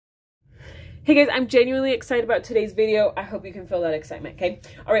Hey guys, I'm genuinely excited about today's video. I hope you can feel that excitement, okay?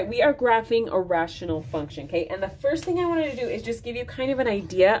 All right, we are graphing a rational function, okay? And the first thing I wanted to do is just give you kind of an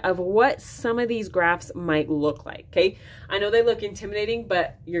idea of what some of these graphs might look like, okay? I know they look intimidating,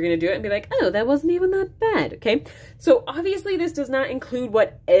 but you're gonna do it and be like, oh, that wasn't even that bad, okay? So obviously this does not include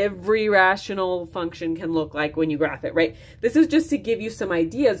what every rational function can look like when you graph it, right? This is just to give you some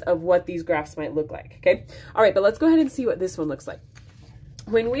ideas of what these graphs might look like, okay? All right, but let's go ahead and see what this one looks like.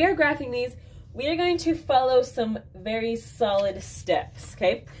 When we are graphing these, we are going to follow some very solid steps,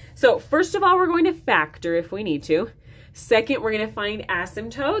 okay? So first of all, we're going to factor if we need to. Second, we're going to find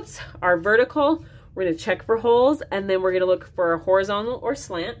asymptotes, our vertical. We're going to check for holes, and then we're going to look for a horizontal or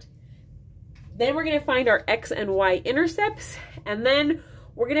slant. Then we're going to find our x and y intercepts, and then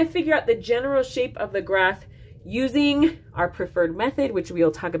we're going to figure out the general shape of the graph using our preferred method, which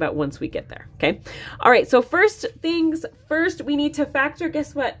we'll talk about once we get there, okay? All right, so first things first, we need to factor.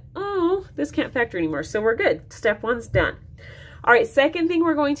 Guess what? Oh, this can't factor anymore, so we're good. Step one's done. All right, second thing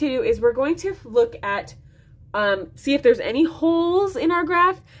we're going to do is we're going to look at, see if there's any holes in our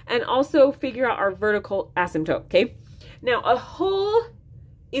graph, and also figure out our vertical asymptote, okay? Now, a hole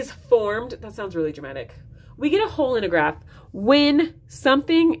is formed, that sounds really dramatic. We get a hole in a graph when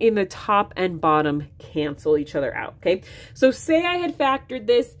something in the top and bottom cancel each other out, okay? So say I had factored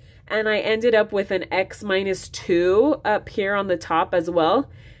this and I ended up with an x minus 2 up here on the top as well.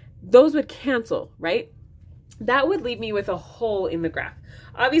 Those would cancel, right? That would leave me with a hole in the graph.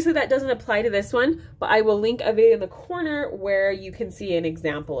 Obviously that doesn't apply to this one, but I will link a video in the corner where you can see an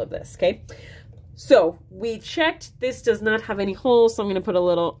example of this, okay? So we checked, this does not have any holes, so I'm gonna put a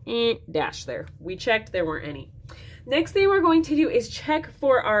little dash there. We checked, there weren't any. Next thing we're going to do is check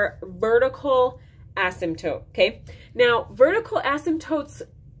for our vertical asymptote, okay? Now, vertical asymptotes,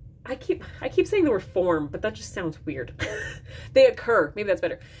 I keep saying the word form, but that just sounds weird. They occur, maybe that's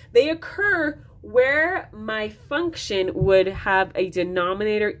better. They occur where my function would have a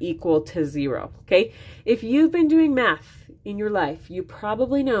denominator equal to 0, okay? If you've been doing math in your life, you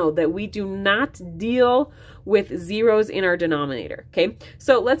probably know that we do not deal with zeros in our denominator, okay?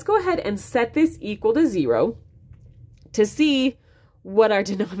 So let's go ahead and set this equal to 0 to see what our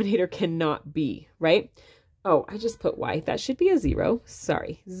denominator cannot be, right? Oh, I just put y. That should be a 0.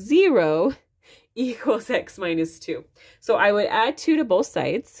 Sorry. 0 equals x minus 2. So I would add 2 to both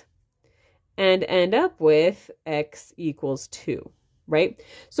sides and end up with x equals 2, right?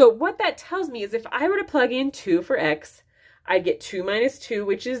 So what that tells me is if I were to plug in 2 for x, I'd get 2 minus 2,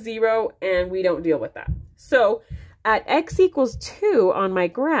 which is 0, and we don't deal with that. So at x equals 2 on my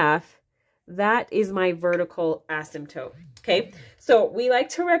graph, that is my vertical asymptote, okay? So we like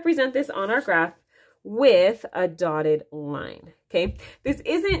to represent this on our graph with a dotted line, okay? This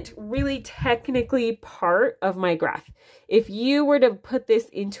isn't really technically part of my graph. If you were to put this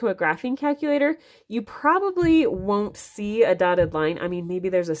into a graphing calculator, you probably won't see a dotted line. I mean, maybe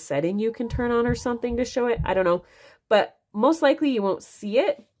there's a setting you can turn on or something to show it. I don't know, but most likely you won't see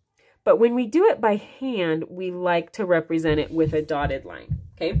it. But when we do it by hand, we like to represent it with a dotted line,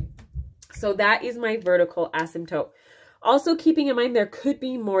 okay? So that is my vertical asymptote. Also keeping in mind there could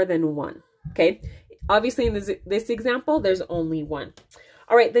be more than one, okay? Obviously in this example, there's only one.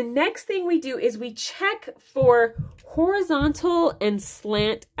 All right, the next thing we do is we check for horizontal and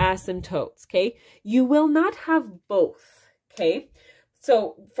slant asymptotes, okay? You will not have both, okay?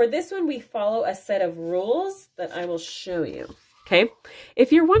 So for this one, we follow a set of rules that I will show you. Okay,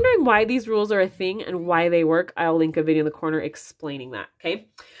 if you're wondering why these rules are a thing and why they work, I'll link a video in the corner explaining that, okay?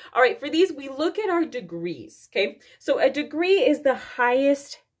 All right, for these, we look at our degrees, okay? So a degree is the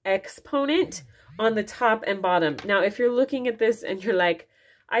highest exponent on the top and bottom. Now, if you're looking at this and you're like,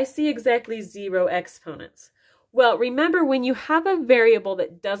 I see exactly 0 exponents. Well, remember when you have a variable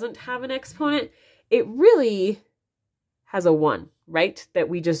that doesn't have an exponent, it really has a 1, right? That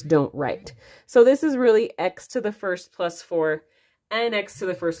we just don't write. So this is really x to the first plus 4 and x to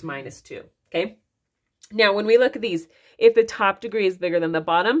the first minus 2, okay? Now, when we look at these, if the top degree is bigger than the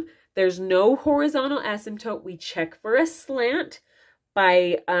bottom, there's no horizontal asymptote. We check for a slant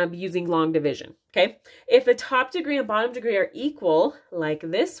by using long division, okay? If the top degree and bottom degree are equal, like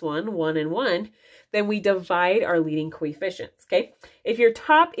this one, 1 and 1, then we divide our leading coefficients, okay? If your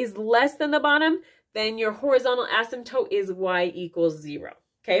top is less than the bottom, then your horizontal asymptote is y equals 0,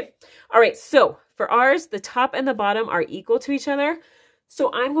 okay? All right, so for ours, the top and the bottom are equal to each other.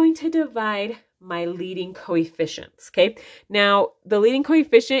 So I'm going to divide my leading coefficients, okay? Now, the leading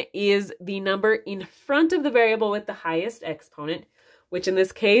coefficient is the number in front of the variable with the highest exponent, which in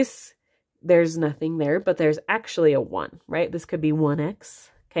this case, there's nothing there, but there's actually a 1, right? This could be 1x,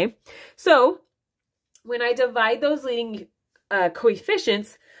 okay? So when I divide those leading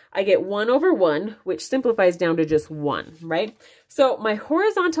coefficients, I get 1 over 1, which simplifies down to just 1, right? So my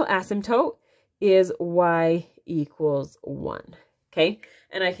horizontal asymptote is y equals 1, okay?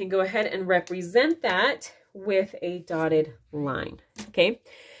 And I can go ahead and represent that with a dotted line, okay?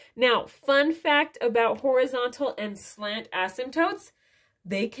 Now, fun fact about horizontal and slant asymptotes,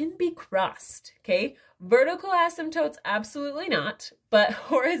 they can be crossed, okay? Vertical asymptotes, absolutely not, but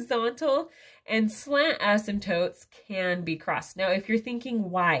horizontal and slant asymptotes can be crossed. Now, if you're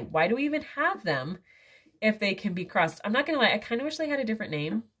thinking why do we even have them if they can be crossed? I'm not gonna lie, I kind of wish they had a different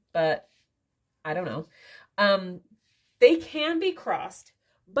name, but I don't know. They can be crossed,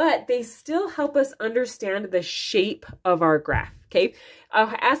 but they still help us understand the shape of our graph, okay?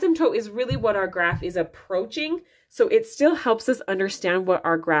 Asymptote is really what our graph is approaching, so it still helps us understand what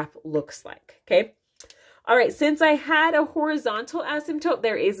our graph looks like, okay? All right, since I had a horizontal asymptote,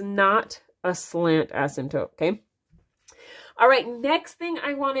 there is not a slant asymptote, okay? All right, next thing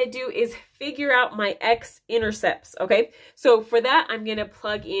I want to do is figure out my x-intercepts, okay? So for that, I'm going to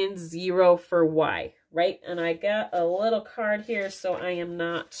plug in 0 for y, right? And I got a little card here, so I am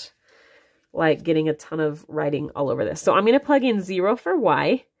not like getting a ton of writing all over this. So I'm going to plug in 0 for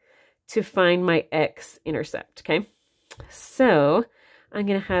y to find my x-intercept, okay? So I'm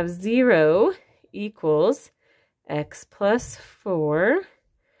going to have 0 equals x plus 4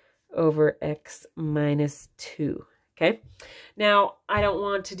 over x minus 2. Okay, now I don't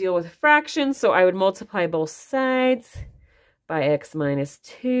want to deal with fractions, so I would multiply both sides by x minus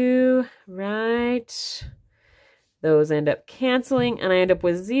 2, right? Those end up canceling, and I end up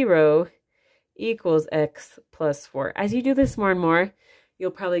with 0 equals x plus 4. As you do this more and more,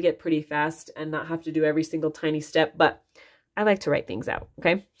 you'll probably get pretty fast and not have to do every single tiny step, but I like to write things out,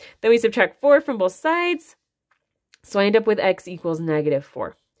 okay? Then we subtract 4 from both sides, so I end up with x equals negative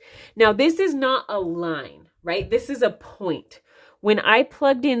 4. Now, this is not a line, right? This is a point. When I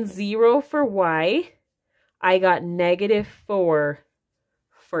plugged in 0 for y, I got negative 4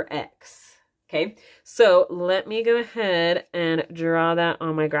 for x, okay? So let me go ahead and draw that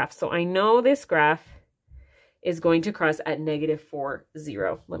on my graph. So I know this graph is going to cross at negative 4,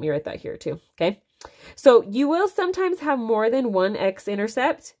 0. Let me write that here too, okay? So you will sometimes have more than one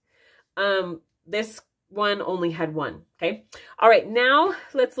x-intercept. This one only had one, okay? All right, now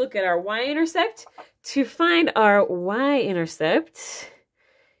let's look at our y-intercept. To find our y-intercept,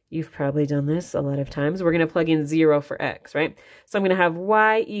 you've probably done this a lot of times. We're going to plug in 0 for x, right? So I'm going to have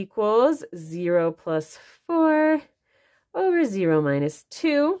y equals 0 plus 4 over 0 minus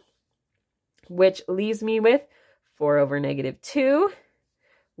 2, which leaves me with 4 over negative 2,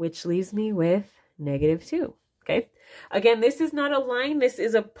 which leaves me with negative 2, okay? Again, this is not a line. This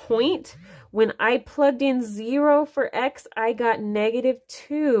is a point. When I plugged in 0 for x, I got negative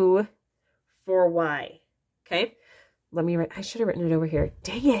 2 for y, okay? Let me write, I should have written it over here.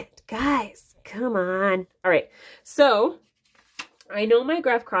 Dang it, guys, come on. All right, so I know my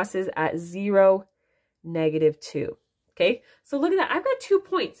graph crosses at 0, negative 2, okay? So look at that, I've got 2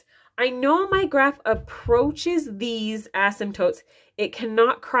 points. I know my graph approaches these asymptotes. It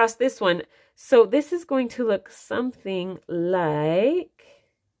cannot cross this one. So this is going to look something like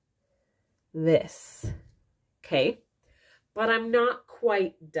this, okay? But I'm not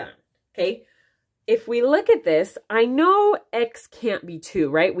quite done, okay? If we look at this, I know x can't be 2,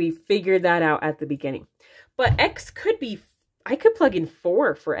 right? We figured that out at the beginning. But x could be, I could plug in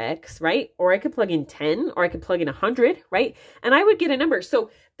 4 for x, right? Or I could plug in 10, or I could plug in 100, right? And I would get a number. So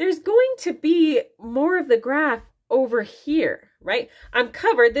there's going to be more of the graph over here, right? I'm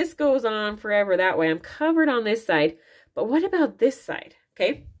covered. This goes on forever that way. I'm covered on this side. But what about this side,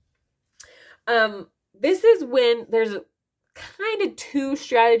 okay? This is when there's kind of 2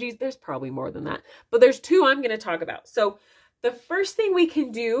 strategies. There's probably more than that, but there's 2 I'm going to talk about. So the first thing we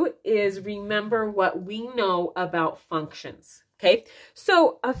can do is remember what we know about functions, okay?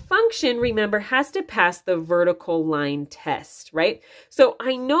 So a function, remember, has to pass the vertical line test, right? So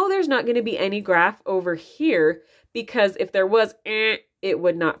I know there's not going to be any graph over here because if there was, it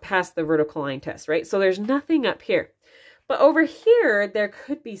would not pass the vertical line test, right? So there's nothing up here. But over here, there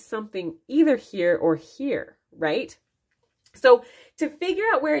could be something either here or here, right? So to figure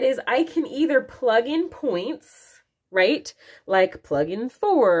out where it is, I can either plug in points, right? Like plug in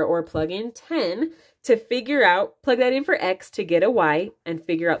 4 or plug in 10 to figure out, plug that in for x to get a y and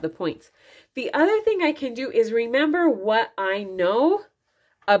figure out the points. The other thing I can do is remember what I know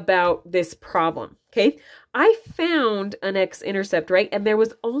about this problem, okay? I found an x-intercept, right? And there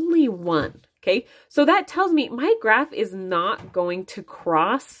was only one, okay? So that tells me my graph is not going to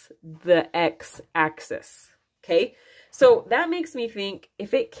cross the x-axis, okay? So that makes me think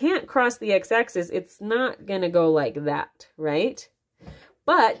if it can't cross the x-axis, it's not going to go like that, right?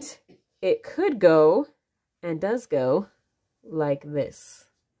 But it could go, and does go, like this.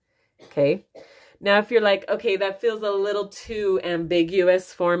 Okay. Now, if you're like, okay, that feels a little too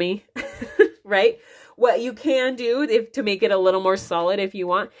ambiguous for me, right? What you can do to make it a little more solid if you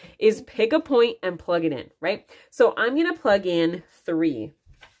want is pick a point and plug it in, right? So I'm going to plug in 3.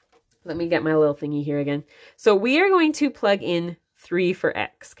 Let me get my little thingy here again. So we are going to plug in 3 for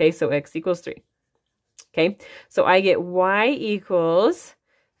x, okay? So x equals 3, okay? So I get y equals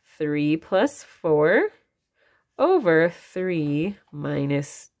 3 plus 4 over 3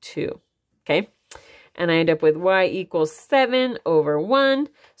 minus 2, okay? And I end up with y equals 7 over 1.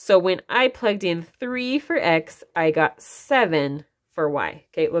 So when I plugged in 3 for x, I got 7 for y.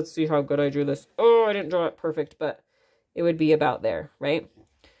 Okay, let's see how good I drew this. Oh, I didn't draw it perfect, but it would be about there, right?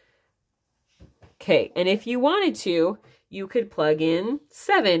 Okay, and if you wanted to, you could plug in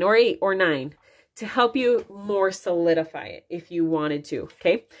 7 or 8 or 9 to help you more solidify it if you wanted to,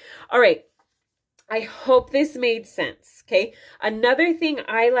 okay? All right. I hope this made sense, okay? Another thing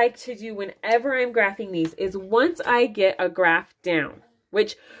I like to do whenever I'm graphing these is once I get a graph down,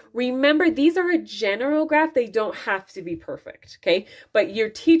 which remember, these are a general graph. They don't have to be perfect, okay? But your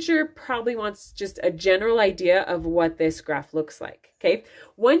teacher probably wants just a general idea of what this graph looks like, okay?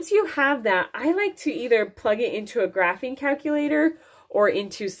 Once you have that, I like to either plug it into a graphing calculator or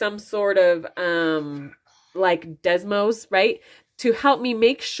into some sort of like Desmos, right? To help me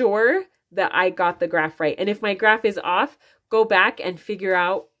make sure that I got the graph right. And if my graph is off, go back and figure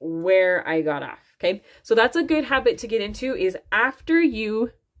out where I got off, okay? So that's a good habit to get into is after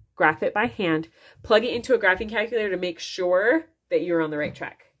you graph it by hand, plug it into a graphing calculator to make sure that you're on the right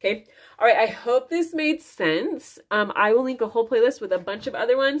track, okay? All right, I hope this made sense. I will link a whole playlist with a bunch of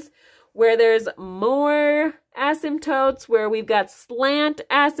other ones where there's more asymptotes, where we've got slant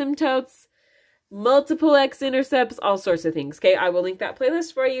asymptotes, multiple x-intercepts, all sorts of things, okay? I will link that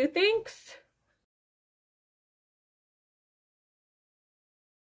playlist for you. Thanks.